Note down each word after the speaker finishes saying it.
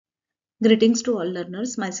Greetings to all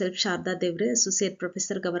learners. Myself Sharda Devre, Associate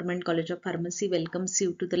Professor, Government College of Pharmacy, welcomes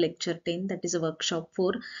you to the lecture 10, that is a workshop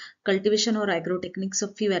for cultivation or agrotechniques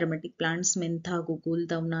of few aromatic plants, mentha, gugul,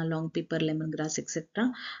 davna, long pepper, lemongrass,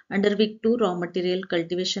 etc. Under week 2, raw material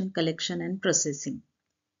cultivation, collection and processing.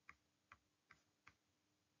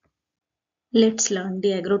 Let's learn the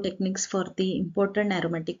agrotechniques for the important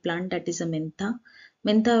aromatic plant, that is a mentha.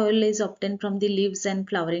 Mentha oil is obtained from the leaves and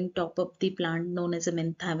flowering top of the plant known as a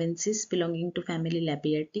menthavensis, belonging to family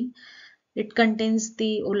Labiaceae. It contains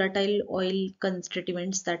the volatile oil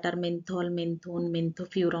constituents that are menthol, menthone,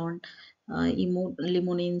 menthofuron,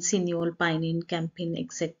 limonene, cineol, pinene, camphin,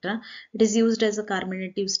 etc. It is used as a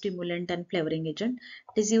carminative stimulant and flavoring agent.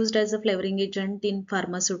 It is used as a flavoring agent in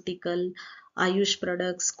pharmaceutical, Ayush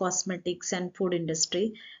products, cosmetics and food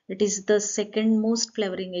industry. It is the second most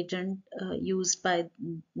flavoring agent used by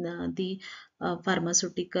the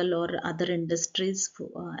pharmaceutical or other industries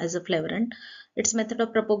as a flavorant. Its method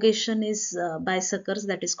of propagation is by suckers,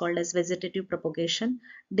 that is called as vegetative propagation.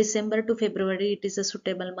 December to February, it is a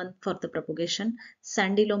suitable month for the propagation.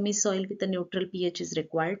 Sandy loamy soil with a neutral pH is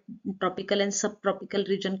required. Tropical and subtropical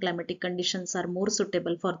region climatic conditions are more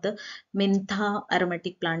suitable for the mentha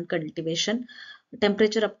aromatic plant cultivation.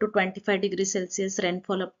 Temperature up to 25 degrees Celsius,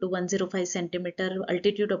 rainfall up to 105 centimeter,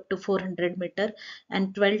 altitude up to 400 meter,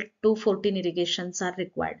 and 12 to 14 irrigations are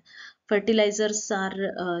required. Fertilizers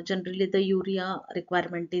are generally the urea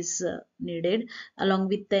requirement is needed, along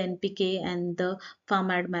with the NPK and the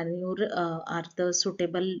farm-aid manure are the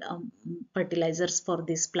suitable fertilizers for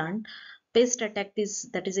this plant. Pest attack is,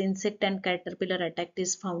 that is insect and caterpillar attack,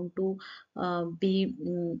 is found to be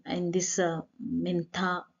in this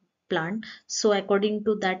mentha plant. So according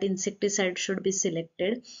to that, insecticide should be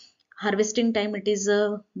selected. Harvesting time, it is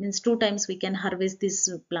means 2 times we can harvest this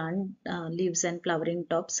plant leaves and flowering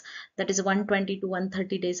tops, that is 120 to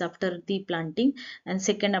 130 days after the planting, and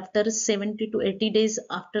second after 70 to 80 days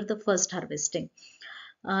after the first harvesting.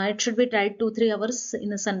 It should be dried 2-3 hours in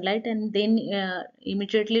the sunlight and then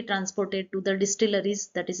immediately transported to the distilleries,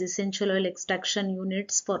 that is essential oil extraction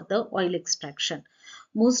units, for the oil extraction.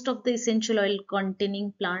 Most of the essential oil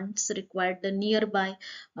containing plants require the nearby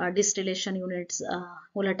distillation units,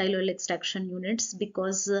 volatile oil extraction units,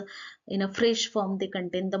 because in a fresh form they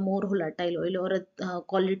contain the more volatile oil, or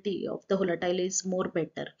quality of the volatile is more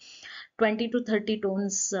better. 20 to 30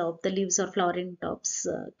 tons of the leaves or flowering tops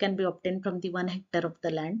can be obtained from the 1 hectare of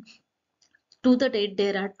the land. To the date,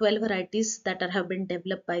 there are 12 varieties that have been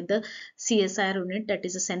developed by the CSIR unit, that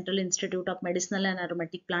is the Central Institute of Medicinal and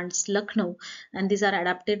Aromatic Plants, Lucknow, and these are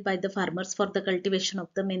adapted by the farmers for the cultivation of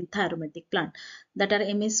the mentha aromatic plant, that are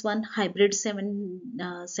MS1 hybrid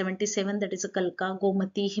 77, that is a Kalka,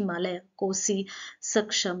 Gomati, Himalaya, Kosi,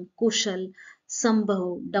 Saksham, Kushal,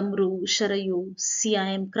 Sambhav, Damru, Sharayu,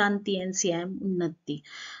 CIM Kranti and CIM Unnati.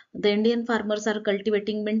 The Indian farmers are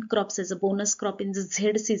cultivating mint crops as a bonus crop in the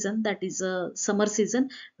Z season, that is a summer season,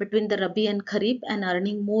 between the Rabi and Kharif, and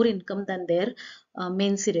earning more income than their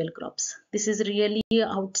main cereal crops. This is really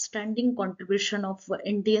outstanding contribution of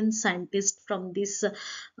Indian scientists from this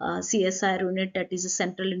CSIR unit, that is the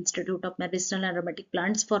Central Institute of Medicinal and Aromatic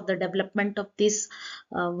Plants, for the development of these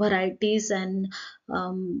varieties and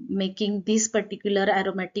making this particular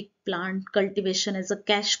aromatic plant cultivation as a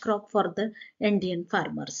cash crop for the Indian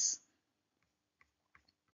farmers.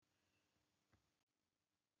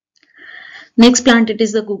 Next plant, it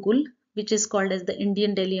is the gugul, which is called as the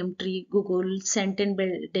Indian Delium tree, gugul,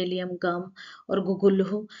 Centenbedelium gum, or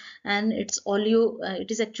gugulhu, and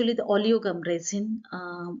it is actually the oleogum resin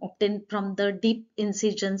obtained from the deep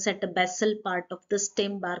incisions at the basal part of the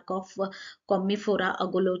stem bark of Commiphora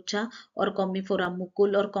agolocha, or Commiphora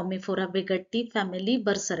mucul, or Commiphora vegeti family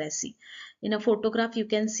Burseraceae. In a photograph, you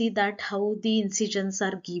can see that how the incisions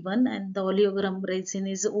are given, and the oleogum resin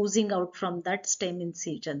is oozing out from that stem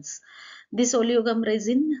incisions. This oleogum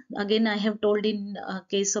resin, again I have told in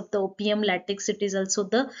case of the opium latex, it is also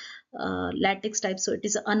the latex type, so it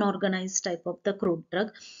is unorganized type of the crude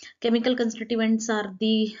drug. Chemical constituents are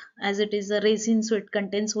the, as it is a resin, so it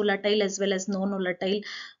contains volatile as well as non-volatile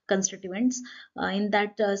constituents. In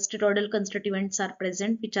that steroidal constituents are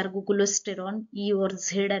present, which are gugulosterone E or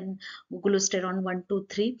Z and gugulosterone 1, 2,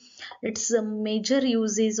 3. Its major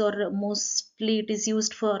uses, or mostly it is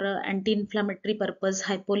used for anti-inflammatory purpose,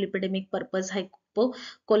 hypolipidemic purpose,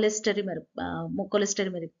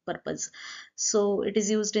 cholesteremic purpose. So it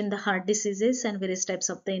is used in the heart diseases and various types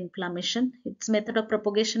of the inflammation. Its method of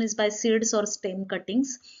propagation is by seeds or stem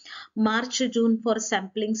cuttings. March, June for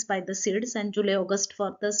samplings by the seeds, and July, August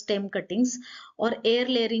for the stem cuttings, or air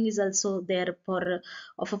layering is also there for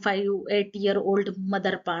of a 5 to 8 year old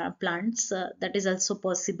mother plants. That is also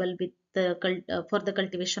possible with the for the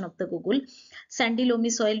cultivation of the Google. Sandy loamy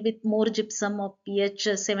soil with more gypsum of pH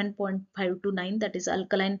 7.5 to 9, that is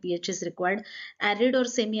alkaline pH is required. Arid or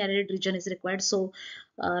semi-arid region is required. So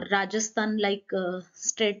Rajasthan like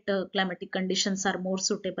straight climatic conditions are more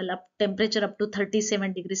suitable. Temperature up to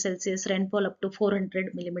 37 degrees Celsius, rainfall up to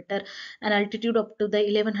 400 millimeter, and altitude up to the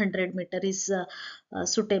 1100 meter is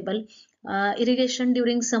suitable. Irrigation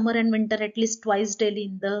during summer and winter at least twice daily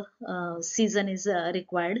in the season is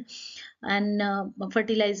required. And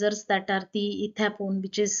fertilizers that are the ethapone,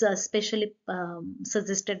 which is specially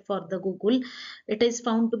suggested for the Google. It is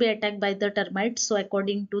found to be attacked by the termites, so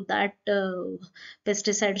according to that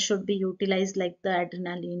pesticide should be utilized like the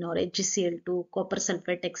adrenaline or HgCl2, copper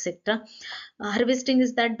sulfate, etc. Harvesting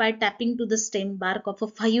is that by tapping to the stem bark of a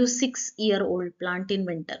 5 to 6 year old plant in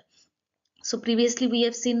winter. So previously we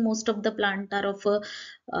have seen most of the plant are of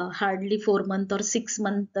hardly 4 month or 6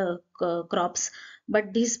 month crops,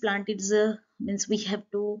 but this plant is means we have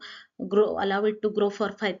to allow it to grow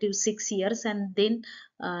for 5 to 6 years, and then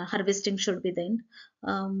harvesting should be done.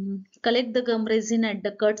 Collect the gum resin at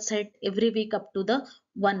the cut site every week up to the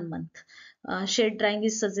 1 month. Shade drying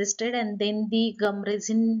is suggested, and then the gum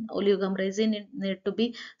resin, oleogum resin, it need to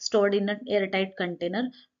be stored in an airtight container.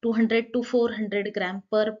 200 to 400 gram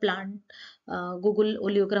per plant Google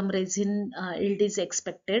oleogram resin yield is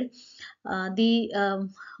expected. The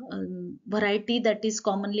variety that is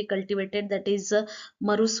commonly cultivated, that is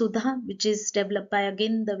Marusudha, which is developed by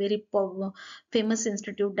again the very famous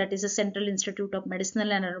institute, that is a Central Institute of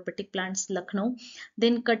Medicinal and Aromatic Plants, Lucknow.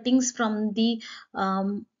 Then cuttings from the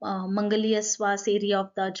Mangalia Swas area of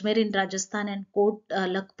the Ajmer in Rajasthan and Kot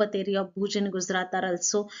Lakhpat area of Bhuj in Gujarat are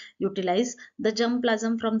also utilized. The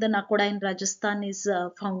germplasm from the Nakoda in Rajasthan is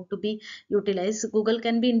found to be utilized. Google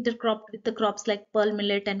can be intercropped with the crops like pearl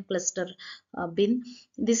millet and cluster bean.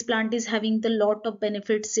 This plant is having the lot of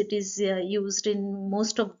benefits. It is used in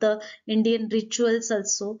most of the Indian rituals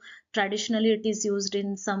also. Traditionally, it is used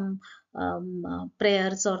in some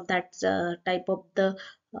prayers or that type of the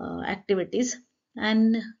activities.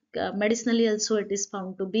 And medicinally also it is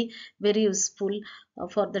found to be very useful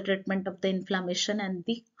for the treatment of the inflammation and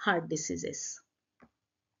the heart diseases.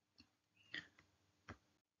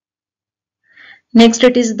 Next,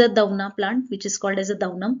 it is the Dauna plant, which is called as a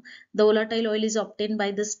Daunam. The volatile oil is obtained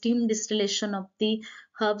by the steam distillation of the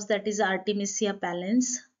herbs, that is Artemisia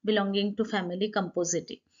palens, belonging to family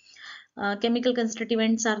Compositae. Chemical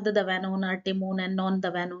constituents are the davanone, artemone, and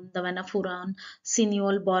non-davanone, davanafuran,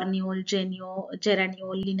 cineol, borneol,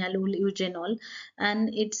 geraniol, linalool, eugenol, and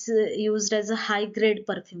it's used as a high-grade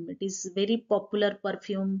perfume. It is very popular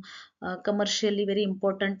perfume, commercially very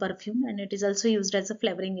important perfume, and it is also used as a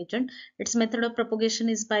flavoring agent. Its method of propagation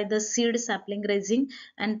is by the seed sapling raising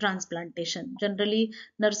and transplantation. Generally,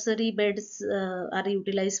 nursery beds are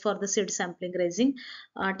utilized for the seed sampling raising.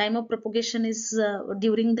 Time of propagation is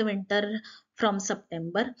during the winter from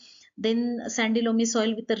September. Then sandy loamy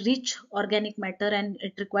soil with a rich organic matter, and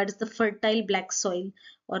it requires the fertile black soil,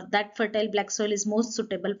 or that fertile black soil is most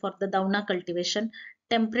suitable for the Dauna cultivation.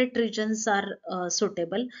 Temperate regions are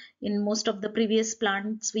suitable. In most of the previous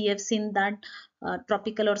plants we have seen that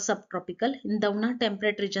tropical or subtropical. In Dauna,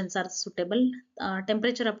 temperate regions are suitable.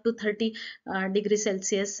 Temperature up to 30 degrees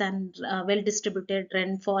Celsius, and well distributed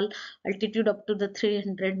rainfall, altitude up to the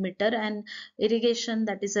 300 meter, and irrigation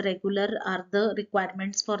that is a regular are the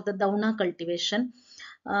requirements for the Dauna cultivation.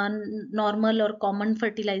 Normal or common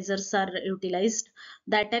fertilizers are utilized.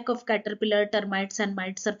 The attack of caterpillar, termites, and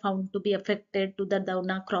mites are found to be affected to the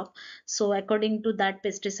Dauna crop. So according to that,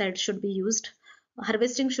 pesticide should be used.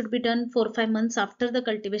 Harvesting should be done 4 or 5 months after the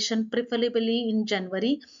cultivation, preferably in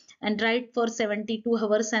January, and dried for 72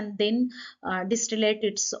 hours, and then distillate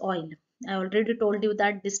its oil. I already told you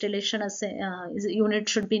that distillation unit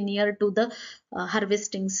should be near to the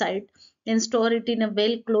harvesting site. Then store it in a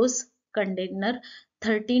well closed container.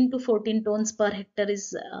 13 to 14 tons per hectare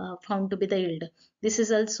is found to be the yield. This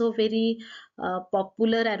is also very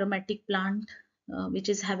popular aromatic plant, which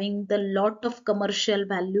is having the lot of commercial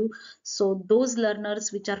value. So those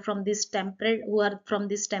learners which are from this temperate, who are from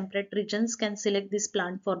these temperate regions, can select this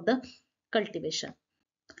plant for the cultivation.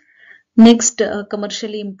 Next,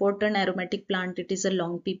 commercially important aromatic plant, it is a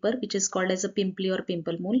long pepper, which is called as a pimpli or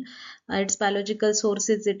pimple mule. Its biological source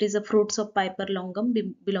is, it is a fruits of Piper longum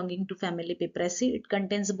belonging to family Piperacea. It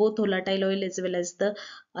contains both volatile oil as well as the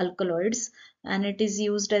alkaloids. and it is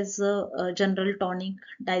used as a general tonic,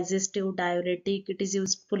 digestive, diuretic. It is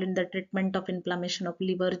useful in the treatment of inflammation of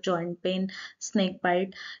liver, joint pain, snake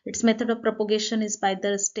bite. Its method of propagation is by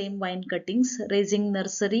the stem vine cuttings, raising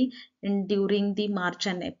nursery in during the March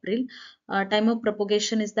and April. Time of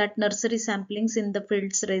propagation is that nursery samplings in the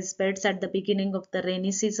fields raised beds at the beginning of the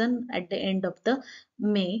rainy season, at the end of the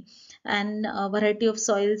May, and a variety of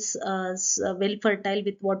soils well fertile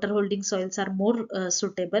with water holding soils are more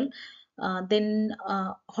suitable. Then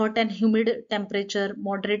hot and humid temperature,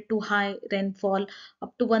 moderate to high rainfall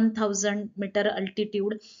up to 1000-meter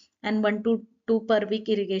altitude, and 1 to 2 per week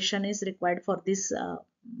irrigation is required for this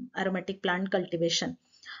aromatic plant cultivation.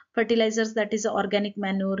 Fertilizers, that is organic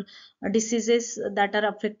manure. Diseases that are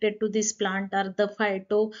affected to this plant are the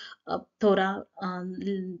phytophthora,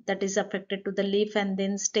 that is affected to the leaf, and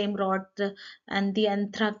then stem rot, and the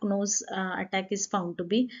anthracnose attack is found to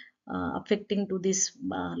be affecting to this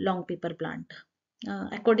long pepper plant.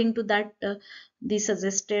 According to that, the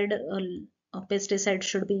suggested pesticide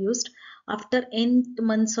should be used after 8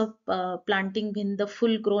 months of planting. When the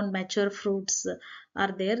full grown mature fruits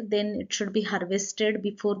are there, then it should be harvested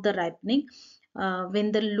before the ripening.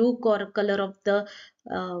 When the look or color of the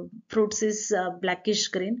fruits is blackish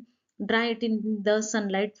green, dry it in the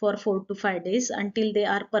sunlight for 4 to 5 days until they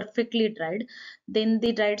are perfectly dried. Then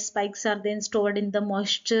the dried spikes are then stored in the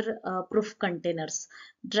moisture proof containers.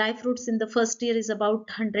 Dry fruits in the first year is about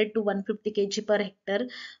 100 to 150 kg per hectare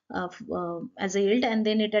as a yield, and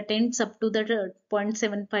then it attains up to the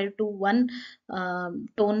 0.75 to 1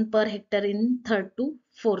 ton per hectare in third to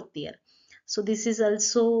fourth year. So this is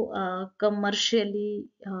also commercially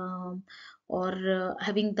or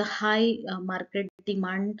having the high market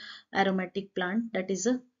demand aromatic plant, that is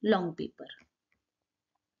a long pepper.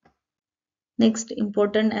 Next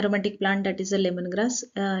important aromatic plant, that is a lemongrass.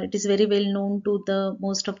 It is very well known to the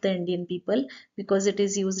most of the Indian people because it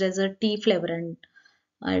is used as a tea flavorant.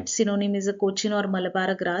 Its synonym is a Cochin or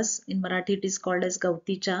Malabar grass. In Marathi, it is called as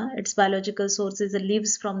Gauti cha. Its biological source is the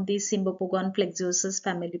leaves from the Cymbopogon flexuosus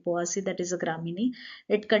family Poaceae, that is a Gramine.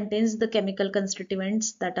 It contains the chemical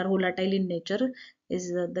constituents that are volatile in nature.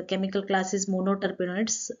 The chemical class is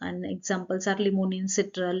monoterpenoids, and examples are limonene,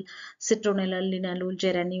 citronellal, linalool,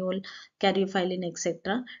 geraniol, caryophyllene,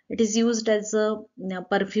 etc. It is used as a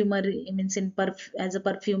perfumery, means as a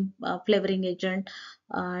perfume flavoring agent.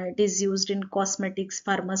 It is used in cosmetics,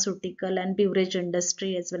 pharmaceutical, and beverage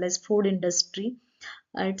industry as well as food industry.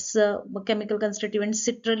 Its chemical constituent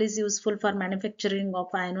citral is useful for manufacturing of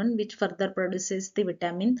iron, which further produces the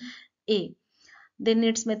vitamin A. Then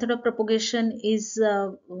its method of propagation is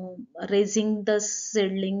raising the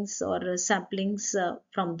seedlings or saplings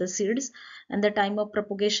from the seeds, and the time of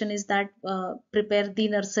propagation is that prepare the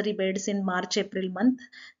nursery beds in March April month.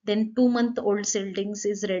 Then 2-month old seedlings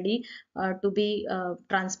is ready to be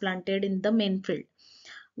transplanted in the main field.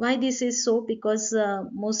 Why this is so? Because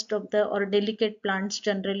most of the or delicate plants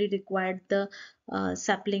generally require the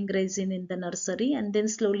sapling resin in the nursery, and then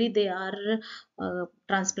slowly they are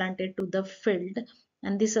transplanted to the field.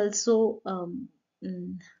 And this also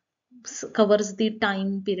mm, covers the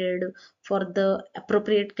time period for the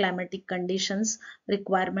appropriate climatic conditions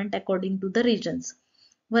requirement according to the regions.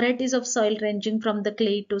 Varieties of soil ranging from the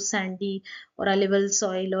clay to sandy or alluvial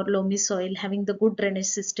soil or loamy soil having the good drainage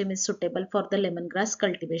system is suitable for the lemongrass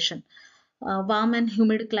cultivation. Warm and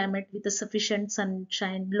humid climate with a sufficient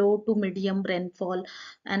sunshine, low to medium rainfall,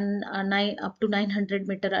 and up to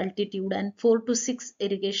 900-meter altitude, and 4 to 6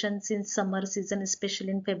 irrigations in summer season, especially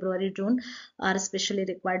in February, June, are especially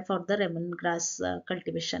required for the lemongrass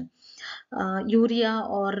cultivation. Urea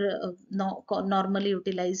or normally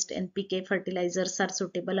utilized NPK fertilizers are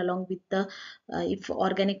suitable, along with the if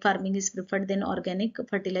organic farming is preferred, then organic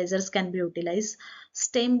fertilizers can be utilized.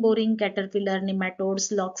 Stem boring, caterpillar,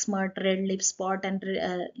 nematodes, lock smut, red leaf spot, and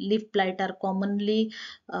leaf blight are commonly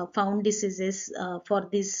found diseases for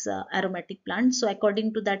this aromatic plant. So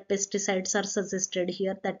according to that, pesticides are suggested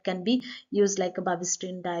here that can be used like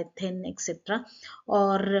bavistine, diethane, etc.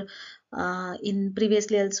 Or in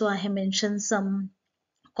previously also I have mentioned some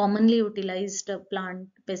commonly utilized plant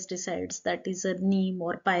pesticides, that is a neem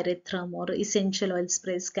or pyrethrum or essential oil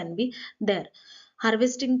sprays can be there.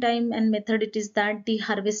 Harvesting time and method, it is that the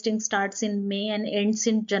harvesting starts in May and ends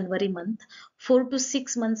in January month. 4 to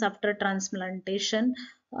 6 months after transplantation,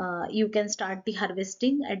 you can start the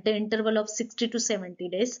harvesting at the interval of 60 to 70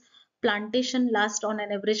 days. plantation lasts on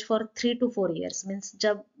an average for 3 to 4 years. Means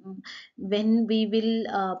when we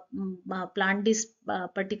will plant this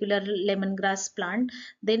particular lemongrass plant,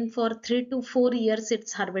 then for 3 to 4 years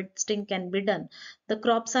its harvesting can be done. The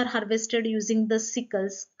crops are harvested using the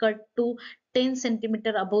sickles cut to 10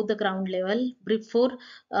 centimeter above the ground level before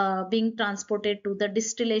being transported to the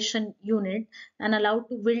distillation unit and allowed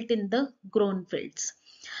to wilt in the grown fields.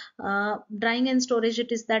 Drying and storage,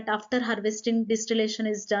 it is that after harvesting, distillation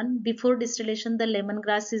is done. Before distillation, the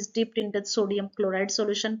lemongrass is dipped into sodium chloride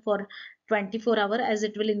solution for 24 hours, as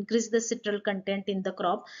it will increase the citral content in the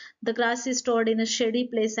crop. The grass is stored in a shady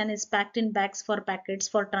place and is packed in bags for packets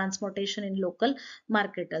for transportation in local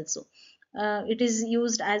market also. It is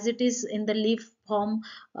used as it is in the leaf form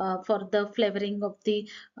for the flavoring of the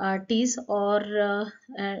teas, or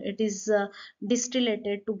it is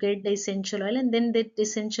distillated to get the essential oil, and then that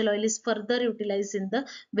essential oil is further utilized in the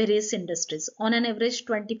various industries. On an average,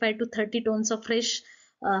 25 to 30 tons of fresh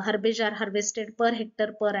herbage are harvested per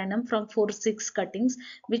hectare per annum from 4-6 cuttings,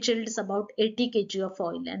 which yields about 80 kg of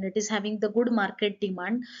oil, and it is having the good market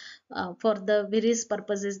demand for the various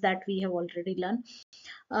purposes that we have already learned.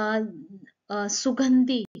 uh,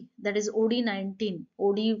 Sugandhi, that is OD19,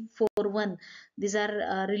 OD41. These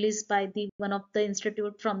are released by the one of the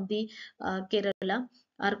institute from the Kerala,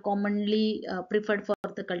 are commonly preferred for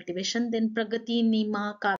the cultivation. Then Pragati,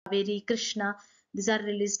 Nima, Kaveri, Krishna. These are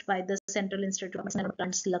released by the Central Institute of Medicinal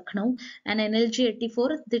Plants, Lucknow. And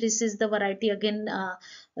NLG84, this is the variety again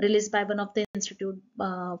released by one of the institute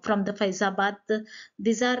from the Faizabad.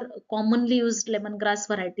 These are commonly used lemongrass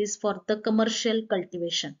varieties for the commercial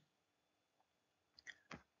cultivation.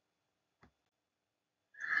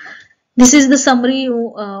 This is the summary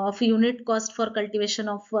of unit cost for cultivation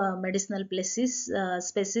of medicinal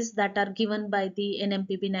species that are given by the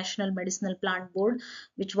NMPB, National Medicinal Plant Board,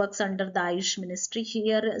 which works under the Ayush Ministry.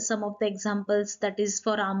 Here some of the examples, that is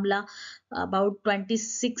for Amla, about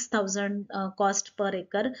 26,000 cost per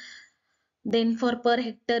acre. Then for per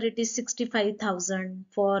hectare it is 65,000.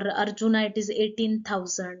 For Arjuna it is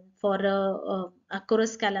 18,000. For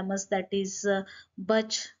Acorus calamus, that is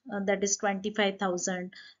Bach, that is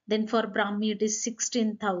 25,000. Then for Brahmi it is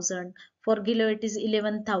 16,000. For Gilo it is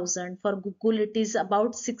 11,000. For Gugul it is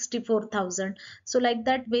about 64,000. So like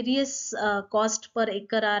that, various cost per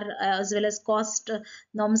acre are as well as cost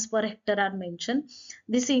norms per hectare are mentioned.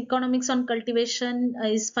 This economics on cultivation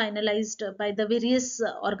is finalized by the various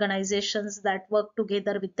organizations that work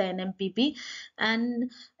together with the NMPB,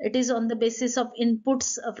 and it is on the basis of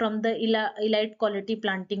inputs from the elite quality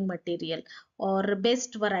planting material or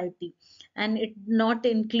best variety, and it not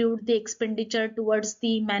include the expenditure towards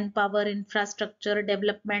the manpower, infrastructure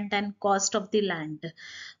development and cost of the land.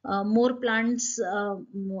 More plants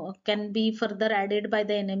can be further added by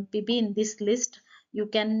the NMPB in this list. You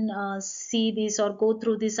can see this or go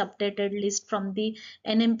through this updated list from the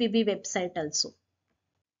NMPB website also.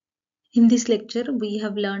 In this lecture, we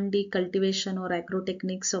have learned the cultivation or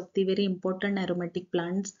agrotechniques of the very important aromatic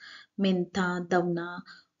plants, mentha, davna,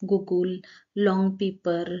 gugul, long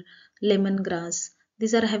pepper, lemongrass.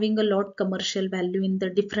 These are having a lot commercial value in the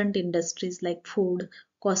different industries like food,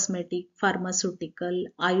 cosmetic, pharmaceutical,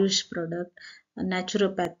 ayush product,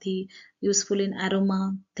 naturopathy, useful in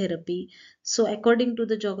aroma therapy. So according to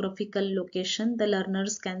the geographical location, the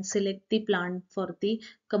learners can select the plant for the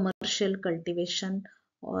commercial cultivation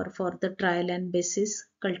or for the trial and basis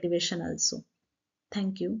cultivation also.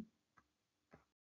 Thank you.